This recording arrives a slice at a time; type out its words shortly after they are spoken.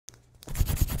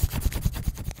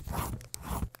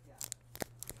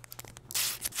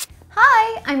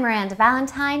Hi, I'm Miranda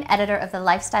Valentine, editor of the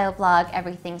lifestyle blog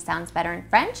Everything Sounds Better in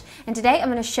French, and today I'm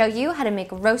going to show you how to make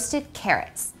roasted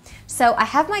carrots. So I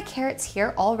have my carrots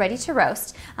here all ready to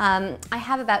roast. I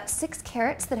have about 6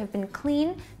 carrots that have been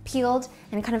clean, peeled,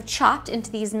 and kind of chopped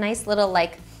into these nice little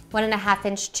like 1.5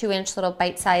 inch, 2 inch little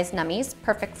bite-sized nummies,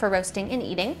 perfect for roasting and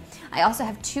eating. I also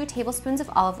have 2 tablespoons of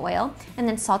olive oil and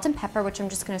then salt and pepper, which I'm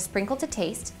just going to sprinkle to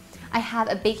taste. I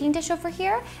have a baking dish over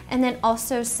here and then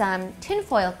also some tin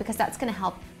foil because that's going to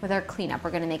help with our cleanup.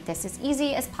 We're going to make this as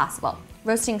easy as possible.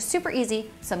 Roasting super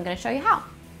easy, so I'm going to show you how.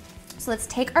 So let's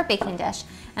take our baking dish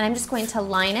and I'm just going to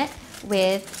line it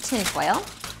with tin foil.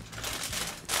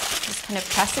 Just kind of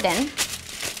press it in.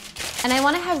 And I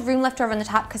want to have room left over on the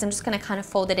top because I'm just going to kind of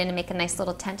fold it in and make a nice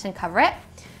little tent and cover it.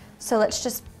 So let's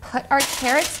just put our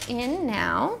carrots in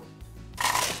now.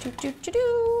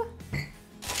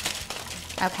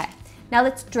 Okay, now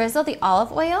let's drizzle the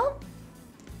olive oil.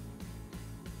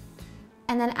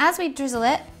 And then as we drizzle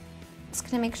it, just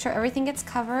going to make sure everything gets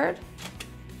covered.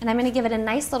 And I'm going to give it a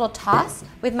nice little toss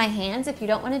with my hands. If you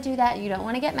don't want to do that, you don't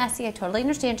want to get messy, I totally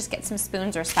understand. Just get some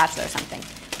spoons or a spatula or something.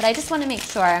 But I just want to make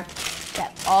sure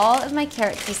that all of my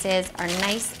carrot pieces are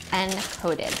nice and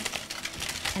coated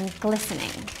and glistening.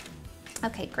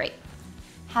 Okay, great.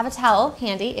 Have a towel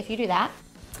handy if you do that.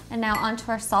 And now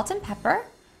onto our salt and pepper.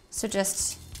 So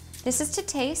just, this is to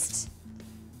taste.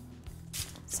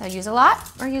 So use a lot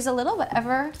or use a little,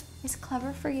 whatever is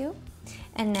clever for you.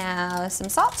 And now some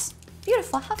salt.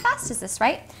 Beautiful, how fast is this,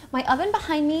 right? My oven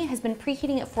behind me has been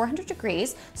preheating at 400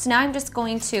 degrees, so now I'm just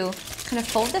going to kind of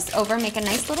fold this over, make a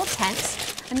nice little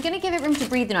tent. I'm gonna give it room to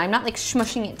breathe, I'm not like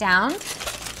smushing it down.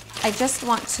 I just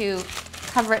want to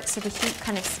cover it so the heat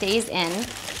kind of stays in.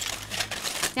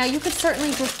 Now you could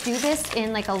certainly just do this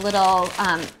in like a little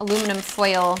aluminum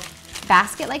foil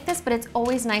basket like this, but it's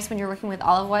always nice when you're working with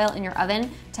olive oil in your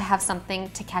oven to have something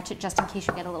to catch it just in case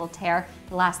you get a little tear.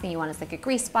 The last thing you want is like a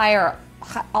grease fire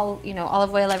or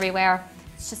olive oil everywhere.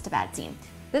 It's just a bad scene.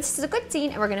 This is a good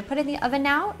scene and we're gonna put it in the oven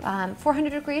now,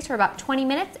 400 degrees for about 20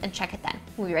 minutes and check it then.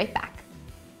 We'll be right back.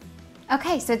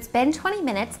 Okay, so it's been 20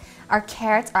 minutes. Our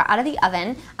carrots are out of the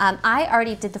oven. I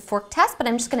already did the fork test, but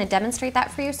I'm just gonna demonstrate that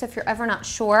for you. So if you're ever not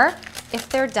sure if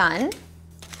they're done,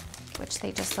 which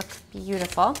they just look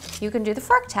beautiful, you can do the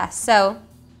fork test. So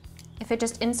if it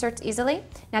just inserts easily.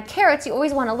 Now carrots, you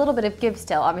always want a little bit of give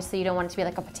still. Obviously you don't want it to be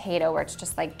like a potato where it's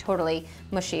just like totally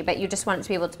mushy, but you just want it to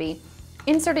be able to be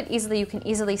inserted easily. You can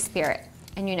easily spear it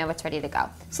and you know it's ready to go.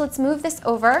 So let's move this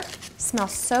over,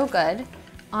 smells so good,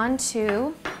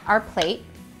 onto our plate.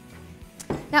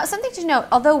 Now something to note,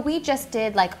 although we just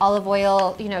did like olive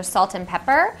oil, salt and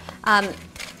pepper,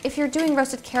 if you're doing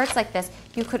roasted carrots like this,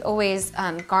 you could always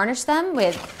garnish them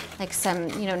with like some,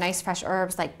 nice fresh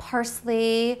herbs like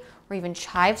parsley or even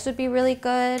chives would be really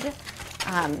good.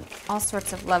 All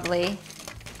sorts of lovely,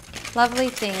 lovely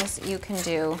things you can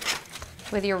do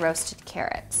with your roasted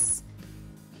carrots.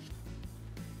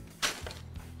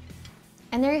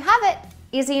 And there you have it.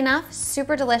 Easy enough,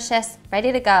 super delicious,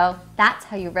 ready to go. That's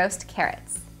how you roast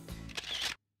carrots.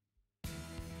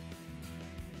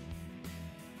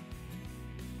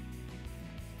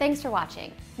 Thanks for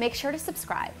watching. Make sure to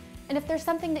subscribe. And if there's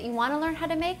something that you want to learn how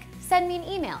to make, send me an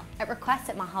email at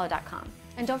requests@mahalo.com.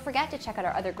 And don't forget to check out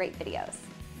our other great videos.